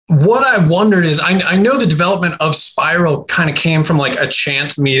what I wondered is I know the development of Spiral kind of came from like a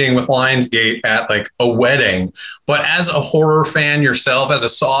chance meeting with Lionsgate at like a wedding. But as a horror fan yourself, as a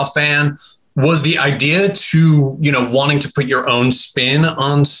Saw fan, was the idea to, wanting to put your own spin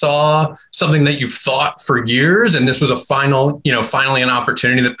on Saw something that you've thought for years? And this was a finally an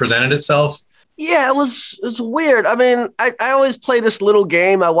opportunity that presented itself? Yeah, it's weird. I mean, I always play this little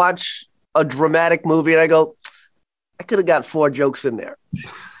game. I watch a dramatic movie and I go, I could have got 4 jokes in there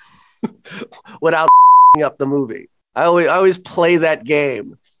without up the movie. I always play that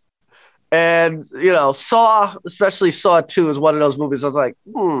game. And, Saw, especially Saw 2 is one of those movies I was like,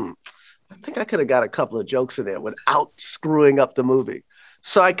 I think I could have got a couple of jokes in there without screwing up the movie.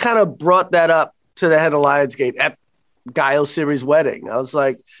 So I kind of brought that up to the head of Lionsgate at Guy Oseari's wedding. I was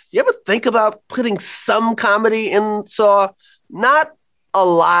like, you ever think about putting some comedy in Saw? Not a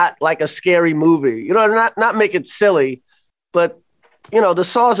lot, like a scary movie, not make it silly, but the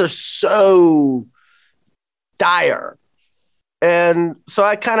Saws are so dire. And so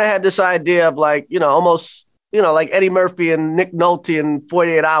I kind of had this idea of like, almost, like Eddie Murphy and Nick Nolte in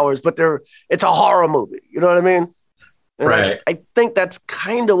 48 Hours, but it's a horror movie. You know what I mean? And right. I think that's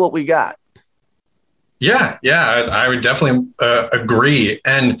kind of what we got. Yeah, I would definitely agree.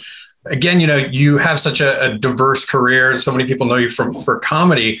 And again, you have such a diverse career. So many people know you for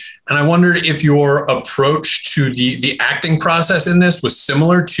comedy. And I wondered if your approach to the acting process in this was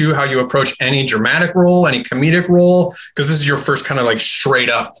similar to how you approach any dramatic role, any comedic role, because this is your first kind of like straight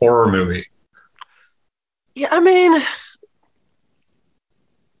up horror movie. Yeah, I mean,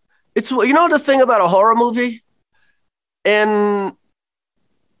 it's, the thing about a horror movie, and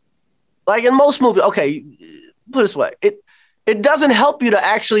like in most movies, okay, put it this way, it doesn't help you to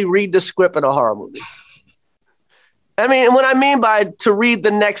actually read the script in a horror movie. I mean, what I mean by to read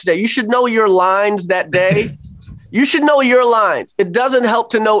the next day, you should know your lines that day. You should know your lines. It doesn't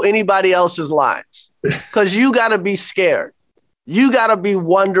help to know anybody else's lines because you got to be scared. You got to be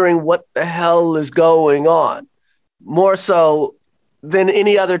wondering what the hell is going on, more so than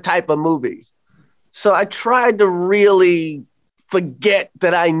any other type of movie. So I tried to really forget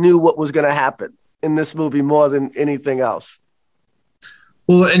that I knew what was going to happen in this movie more than anything else.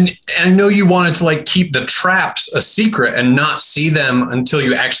 Well, and I know you wanted to like keep the traps a secret and not see them until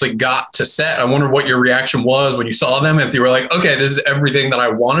you actually got to set. I wonder what your reaction was when you saw them. If you were like, okay, this is everything that I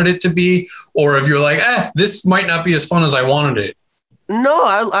wanted it to be, or if you're like, this might not be as fun as I wanted it. No,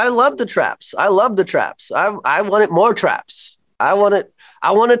 I love the traps. I love the traps. I wanted more traps. I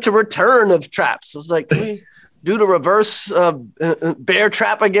wanted to return of traps. It was like, can we do the reverse bear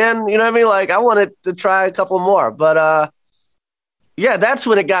trap again? You know what I mean? Like I wanted to try a couple more, but yeah, that's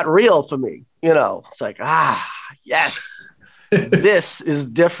when it got real for me. It's like, yes, this is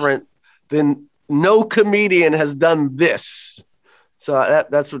different than no comedian has done this. So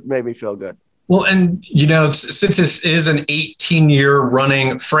that's what made me feel good. Well, and, since this is an 18-year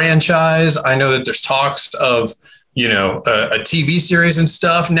running franchise, I know that there's talks of, a TV series and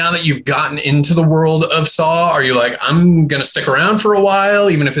stuff. Now that you've gotten into the world of Saw, are you like, I'm going to stick around for a while,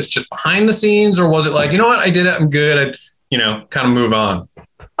 even if it's just behind the scenes? Or was it like, what, I did it, I'm good, kind of move on?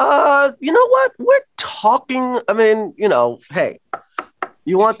 You know what? We're talking, I mean, hey,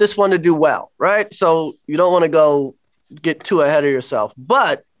 you want this one to do well, right? So you don't want to go get too ahead of yourself.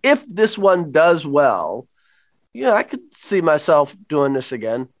 But if this one does well, I could see myself doing this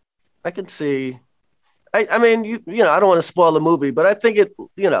again. I could see, I mean, I don't want to spoil the movie, but I think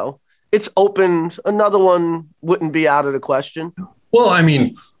it's open. Another one wouldn't be out of the question. Well, I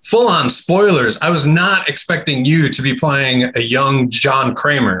mean, full on spoilers. I was not expecting you to be playing a young John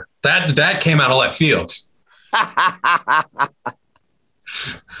Kramer. That came out of left field.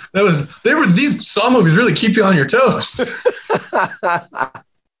 These Saw movies really keep you on your toes.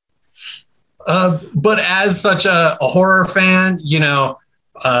 But as such a horror fan,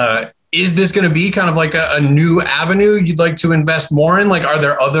 is this going to be kind of like a new avenue you'd like to invest more in? Like, are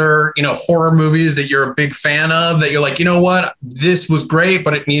there other, horror movies that you're a big fan of that you're like, what, this was great,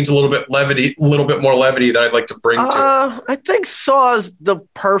 but it needs a little bit more levity that I'd like to bring to it? I think Saw is the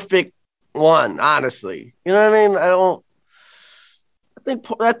perfect one, honestly. You know what I mean?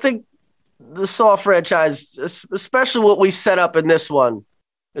 I think the Saw franchise, especially what we set up in this one,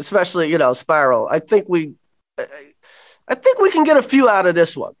 especially, Spiral, I think we can get a few out of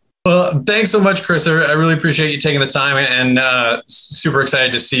this one. Well, thanks so much, Chris. I really appreciate you taking the time and super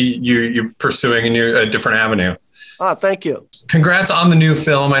excited to see you pursuing a different avenue. Thank you. Congrats on the new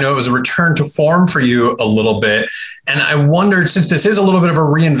film. I know it was a return to form for you a little bit. And I wondered, since this is a little bit of a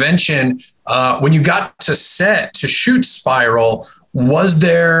reinvention, when you got to set to shoot Spiral, was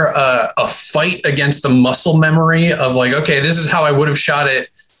there a fight against the muscle memory of like, okay, this is how I would have shot it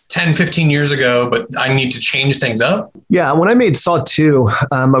 10, 15 years ago, but I need to change things up? Yeah, when I made Saw 2,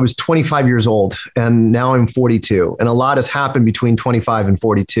 I was 25 years old, and now I'm 42. And a lot has happened between 25 and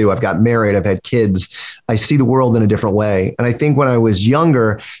 42. I've got married, I've had kids. I see the world in a different way. And I think when I was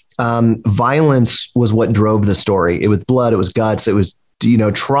younger, violence was what drove the story. It was blood, it was guts, it was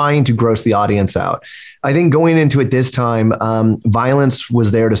trying to gross the audience out. I think going into it this time, violence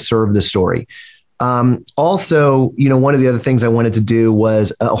was there to serve the story. Also, one of the other things I wanted to do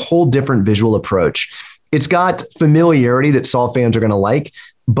was a whole different visual approach. It's got familiarity that Saw fans are going to like,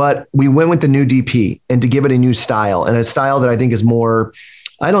 but we went with the new DP and to give it a new style, and a style that I think is more,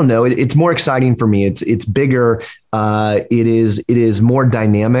 I don't know, it's more exciting for me. It's bigger. It is more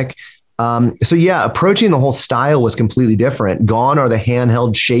dynamic. So yeah, approaching the whole style was completely different. Gone are the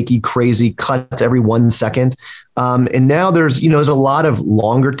handheld, shaky, crazy cuts every 1 second. And now there's a lot of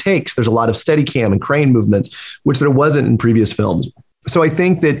longer takes. There's a lot of steady cam and crane movements, which there wasn't in previous films. So I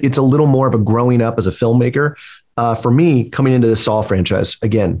think that it's a little more of a growing up as a filmmaker for me coming into the Saw franchise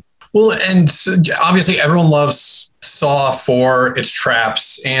again. Well, and obviously everyone loves Saw for its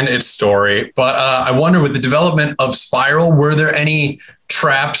traps and its story. But I wonder, with the development of Spiral, were there any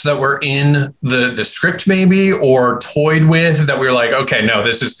traps that were in the script maybe, or toyed with, that we were like, okay, no,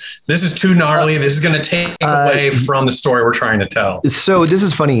 this is too gnarly. This is going to take away from the story we're trying to tell. So this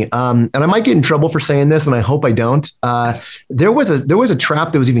is funny. And I might get in trouble for saying this, and I hope I don't. There was a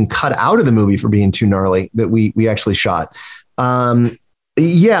trap that was even cut out of the movie for being too gnarly that we actually shot.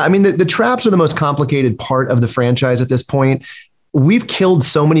 Yeah, I mean, the traps are the most complicated part of the franchise at this point. We've killed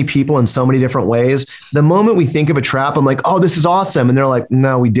so many people in so many different ways. The moment we think of a trap, I'm like, oh, this is awesome. And they're like,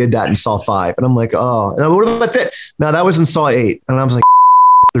 no, we did that in Saw 5. And I'm like, oh, and what about that? No, that was in Saw 8. And I was like,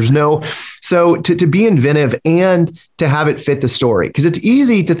 there's no. So to be inventive and to have it fit the story, because it's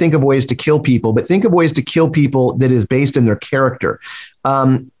easy to think of ways to kill people, but think of ways to kill people that is based in their character.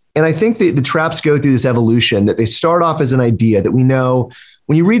 And I think the traps go through this evolution, that they start off as an idea that we know.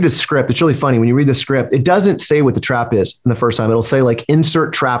 When you read the script, it's really funny. When you read the script, it doesn't say what the trap is in the first time. It'll say like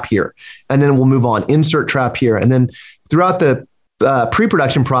insert trap here, and then we'll move on, insert trap here. And then throughout the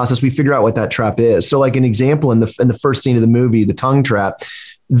pre-production process, we figure out what that trap is. So like an example in the first scene of the movie, the tongue trap,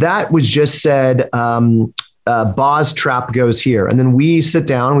 that was just said, Boz trap goes here. And then we sit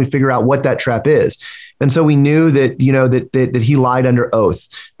down and we figure out what that trap is. And so we knew that, that he lied under oath.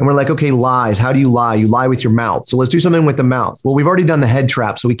 And we're like, okay, lies. How do you lie? You lie with your mouth. So let's do something with the mouth. Well, we've already done the head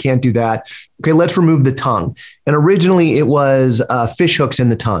trap, so we can't do that. Okay, let's remove the tongue. And originally it was fish hooks in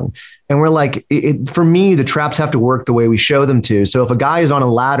the tongue. And we're like, for me, the traps have to work the way we show them to. So if a guy is on a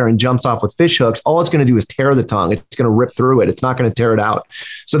ladder and jumps off with fish hooks, all it's going to do is tear the tongue. It's going to rip through it. It's not going to tear it out.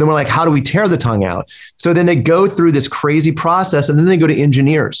 So then we're like, how do we tear the tongue out? So then they go through this crazy process, and then they go to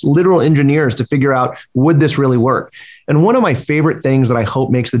engineers, literal engineers, to figure out, would this really work? And one of my favorite things that I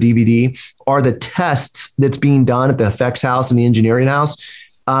hope makes the DVD are the tests that's being done at the effects house and the engineering house,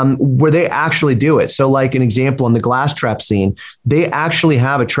 where they actually do it. So like an example, in the glass trap scene, they actually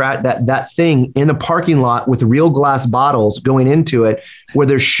have a trap, that thing in the parking lot with real glass bottles going into it, where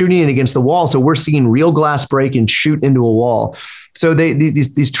they're shooting it against the wall. So we're seeing real glass break and shoot into a wall. So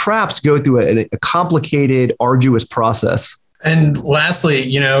these traps go through a complicated, arduous process. And lastly,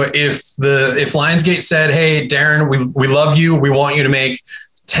 if Lionsgate said, hey, Darren, we love you, we want you to make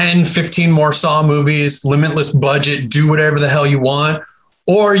 10, 15 more Saw movies, limitless budget, do whatever the hell you want,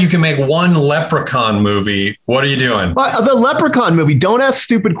 or you can make one Leprechaun movie, what are you doing? The Leprechaun movie, don't ask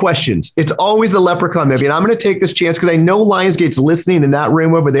stupid questions. It's always the Leprechaun movie. And I'm going to take this chance because I know Lionsgate's listening in that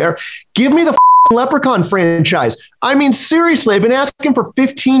room over there. Give me the Leprechaun franchise. I mean, seriously, I've been asking for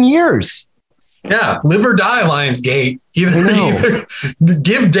 15 years. Yeah, live or die, Lionsgate. Either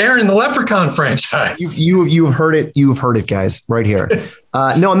give Darren the Leprechaun franchise. You've heard it. You've heard it, guys, right here.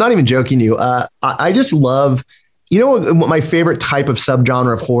 No, I'm not even joking you. I just love, what my favorite type of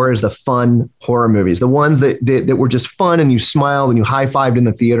subgenre of horror is, the fun horror movies, the ones that were just fun and you smiled and you high-fived in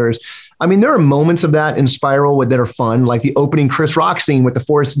the theaters. I mean, there are moments of that in Spiral that are fun, like the opening Chris Rock scene with the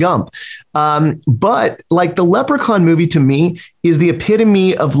Forrest Gump. But like the Leprechaun movie to me is the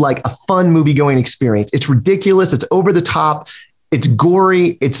epitome of like a fun movie going experience. It's ridiculous. It's over the top. It's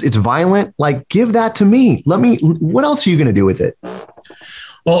gory. It's violent. Like, give that to me. What else are you going to do with it?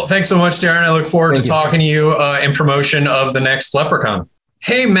 Well, thanks so much, Darren. I look forward to talking to you in promotion of the next Leprechaun.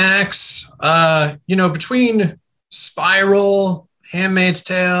 Hey, Max, between Spiral, Handmaid's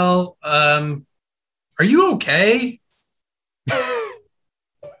Tale, are you okay?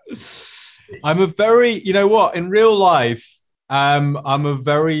 I'm a very, in real life, I'm a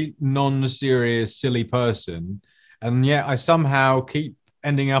very non-serious, silly person. And yet I somehow keep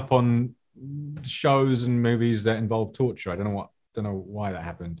ending up on shows and movies that involve torture. I don't know what don't know why that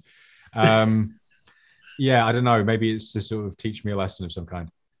happened. Yeah, I don't know. Maybe it's to sort of teach me a lesson of some kind.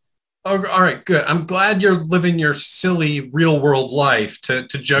 Oh, all right, good. I'm glad you're living your silly real world life to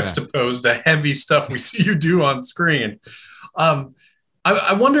juxtapose the heavy stuff we see you do on screen.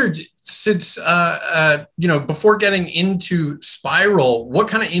 I wondered, since before getting into Spiral, what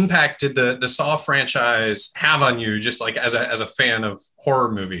kind of impact did the Saw franchise have on you, just like as a fan of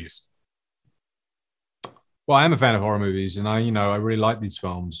horror movies? Well, I am a fan of horror movies, and I really like these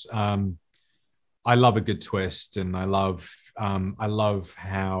films. I love a good twist, and I love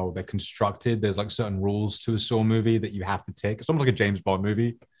how they're constructed. There's like certain rules to a Saw movie that you have to take. It's almost like a James Bond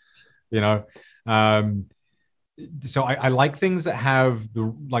movie, you know. So I like things that have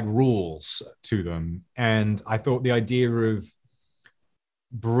the like rules to them, and I thought the idea of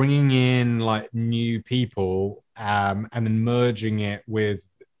bringing in like new people and then merging it with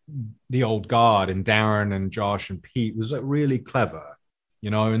the old guard and Darren and Josh and Pete was like really clever.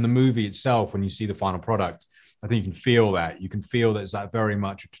 In the movie itself, when you see the final product, I think you can feel that. You can feel that it's like very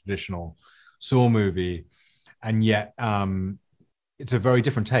much a traditional Saw movie, and yet it's a very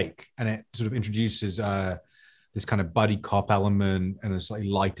different take, and it sort of introduces this kind of buddy cop element and a slightly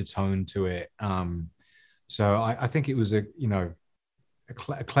lighter tone to it. So I think it was a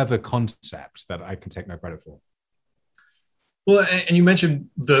clever concept that I can take no credit for. Well, and you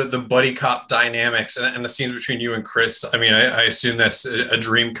mentioned the buddy cop dynamics and the scenes between you and Chris. I mean, I assume that's a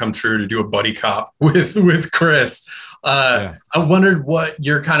dream come true to do a buddy cop with Chris. I wondered what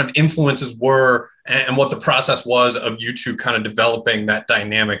your kind of influences were and what the process was of you two kind of developing that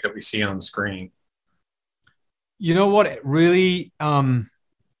dynamic that we see on the screen. You know what? It really,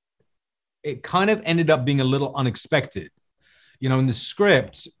 it kind of ended up being a little unexpected. In the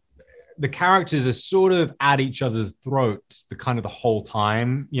script, the characters are sort of at each other's throats the whole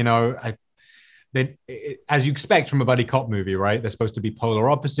time. As you expect from a buddy cop movie, right? They're supposed to be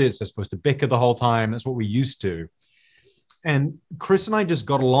polar opposites. They're supposed to bicker the whole time. That's what we're used to. And Chris and I just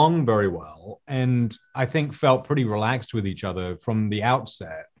got along very well, and I think felt pretty relaxed with each other from the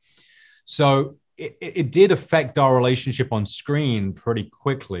outset. So it did affect our relationship on screen pretty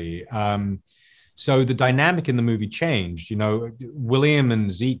quickly. So the dynamic in the movie changed. William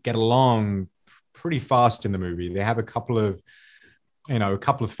and Zeke get along pretty fast in the movie. They have a couple of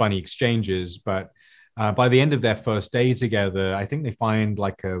funny exchanges, but by the end of their first day together, I think they find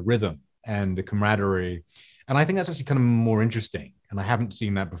like a rhythm and a camaraderie. And I think that's actually kind of more interesting. And I haven't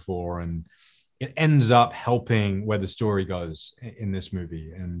seen that before. And it ends up helping where the story goes in this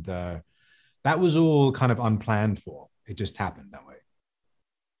movie. And that was all kind of unplanned for. It just happened that way.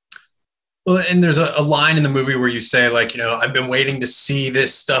 Well, and there's a line in the movie where you say, like, I've been waiting to see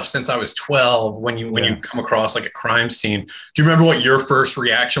this stuff since I was 12 when you come across like a crime scene. Do you remember what your first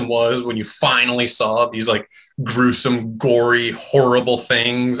reaction was when you finally saw these like gruesome, gory, horrible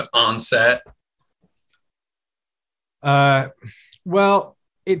things on set? Well,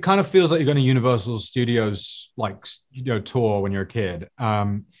 it kind of feels like you're going to Universal Studios, tour when you're a kid.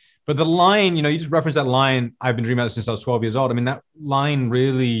 But the line, you just referenced that line, I've been dreaming about it since I was 12 years old. I mean, that line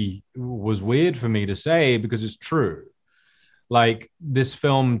really was weird for me to say because it's true. Like, this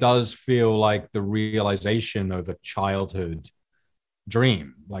film does feel like the realization of a childhood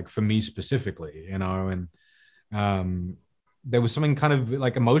dream, like for me specifically, and there was something kind of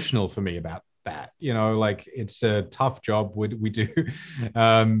like emotional for me about that. Like, it's a tough job we do.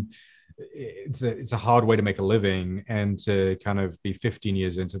 It's a hard way to make a living, and to kind of be 15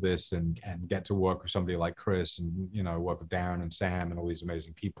 years into this and get to work with somebody like Chris and work with Darren and Sam and all these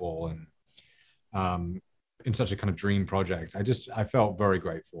amazing people, and in such a kind of dream project, I felt very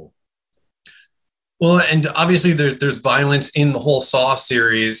grateful. Well, and obviously there's violence in the whole Saw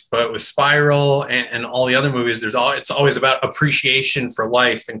series, but with Spiral and all the other movies, it's always about appreciation for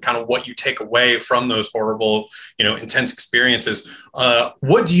life and kind of what you take away from those horrible, intense experiences.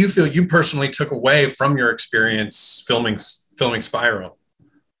 What do you feel you personally took away from your experience filming Spiral?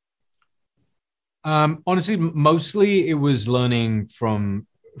 Honestly, mostly it was learning from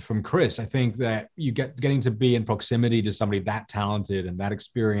Chris. I think that getting to be in proximity to somebody that talented and that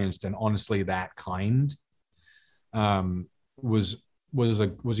experienced and honestly that kind was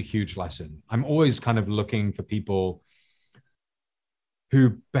a huge lesson. I'm always kind of looking for people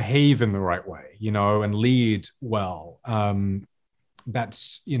who behave in the right way, and lead well.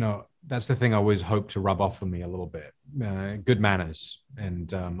 That's the thing I always hope to rub off on me a little bit. Good manners,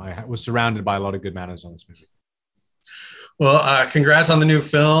 and I was surrounded by a lot of good manners on this movie. Well, congrats on the new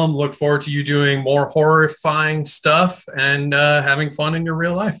film. Look forward to you doing more horrifying stuff and having fun in your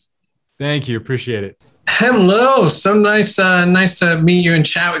real life. Thank you. Appreciate it. Hello. So nice to meet you and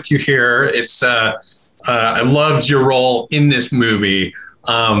chat with you here. It's I loved your role in this movie.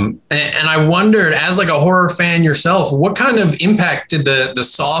 And I wondered, as like a horror fan yourself, what kind of impact did the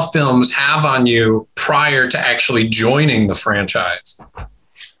Saw films have on you prior to actually joining the franchise?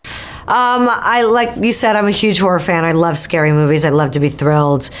 I, like you said, I'm a huge horror fan. I love scary movies. I love to be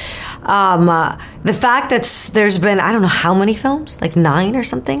thrilled. The fact that there's been, I don't know how many films, like 9 or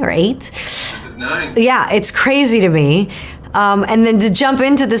something, or 8. It's 9. Yeah, it's crazy to me. And then to jump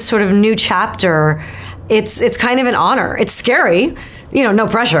into this sort of new chapter, it's kind of an honor. It's scary, no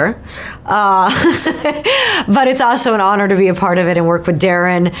pressure. But it's also an honor to be a part of it and work with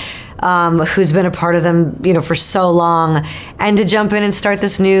Darren, who's been a part of them, for so long, and to jump in and start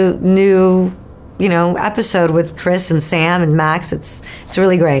this new episode with Chris and Sam and Max. It's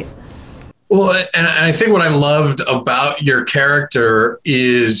really great. Well, and I think what I loved about your character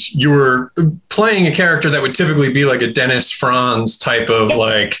is you were playing a character that would typically be like a Dennis Franz type of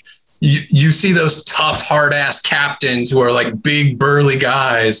like, you see those tough, hard ass captains who are like big, burly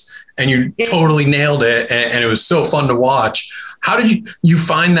guys, and you totally nailed it. And it was so fun to watch. How did you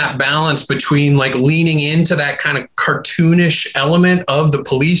find that balance between like leaning into that kind of cartoonish element of the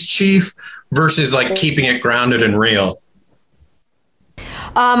police chief versus like keeping it grounded and real?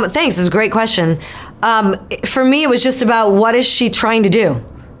 Thanks. It's a great question. For me, it was just about, what is she trying to do?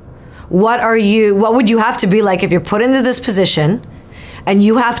 What would you have to be like if you're put into this position and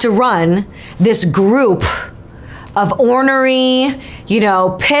you have to run this group of ornery,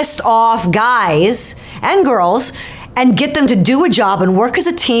 pissed off guys and girls and get them to do a job and work as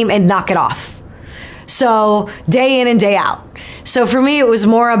a team and knock it off. So day in and day out. So for me, it was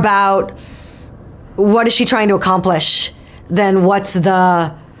more about, what is she trying to accomplish than what's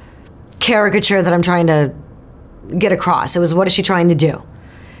the caricature that I'm trying to get across. It was, what is she trying to do?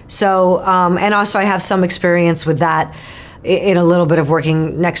 So, and also I have some experience with that in a little bit of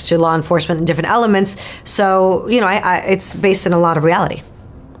working next to law enforcement and different elements. So, it's based in a lot of reality.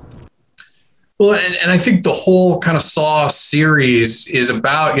 Well, and I think the whole kind of Saw series is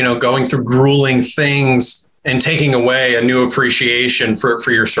about, going through grueling things and taking away a new appreciation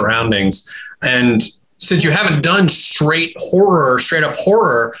for your surroundings. And since you haven't done straight up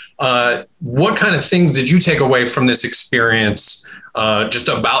horror, what kind of things did you take away from this experience, just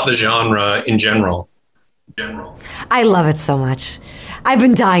about the genre in general? I love it so much. I've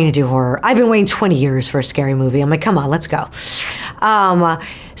been dying to do horror. I've been waiting 20 years for a scary movie. I'm like, come on, let's go.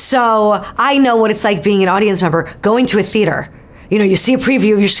 So I know what it's like being an audience member, going to a theater. You see a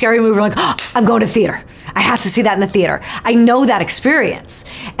preview of your scary movie, you're like, oh, I'm going to theater. I have to see that in the theater. I know that experience.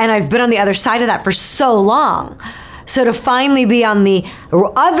 And I've been on the other side of that for so long. So to finally be on the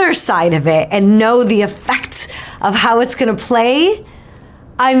other side of it and know the effect of how it's going to play,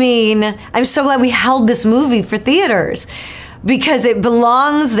 I mean, I'm so glad we held this movie for theaters because it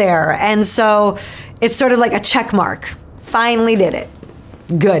belongs there. And so it's sort of like a check mark. Finally did it.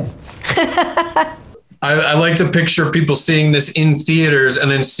 Good. I like to picture people seeing this in theaters and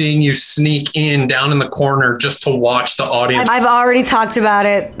then seeing you sneak in down in the corner just to watch the audience. I've already talked about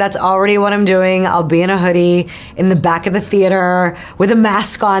it. That's already what I'm doing. I'll be in a hoodie in the back of the theater with a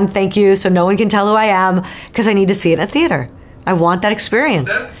mask on, thank you, so no one can tell who I am, because I need to see it in a theater. I want that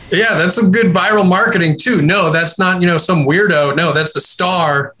experience. That's some good viral marketing too. No, that's not, some weirdo. No, that's the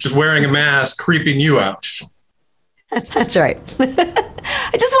star just wearing a mask, creeping you out. That's right.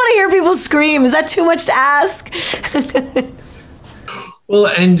 I just want to hear people scream. Is that too much to ask? Well,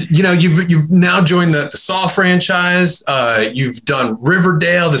 and you've now joined the Saw franchise. You've done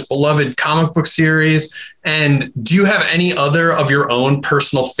Riverdale, this beloved comic book series. And do you have any other of your own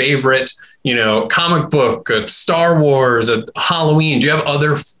personal favorite, comic book, Star Wars, Halloween? Do you have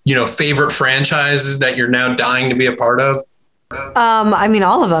other, favorite franchises that you're now dying to be a part of? I mean,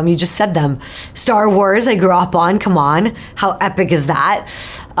 all of them. You just said them. Star Wars, I grew up on. Come on. How epic is that?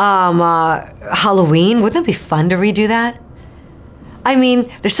 Halloween, wouldn't it be fun to redo that? I mean,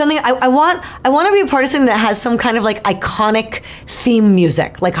 there's something I want to be a part of something that has some kind of like iconic theme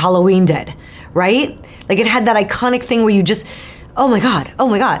music, like Halloween did, right? Like it had that iconic thing where you just, oh my God.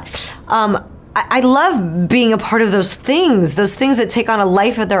 I love being a part of those things that take on a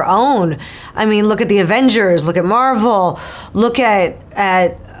life of their own. I mean, look at the Avengers, look at Marvel, look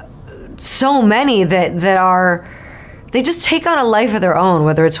at so many that are, they just take on a life of their own,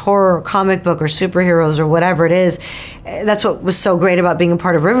 whether it's horror or comic book or superheroes or whatever it is. That's what was so great about being a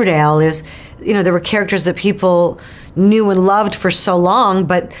part of Riverdale is, there were characters that people knew and loved for so long,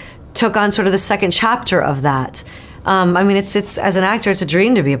 but took on sort of the second chapter of that. I mean, it's as an actor, it's a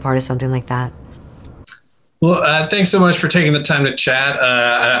dream to be a part of something like that. Well, thanks so much for taking the time to chat.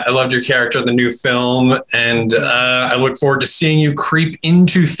 I loved your character in the new film, and I look forward to seeing you creep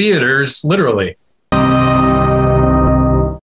into theaters, literally.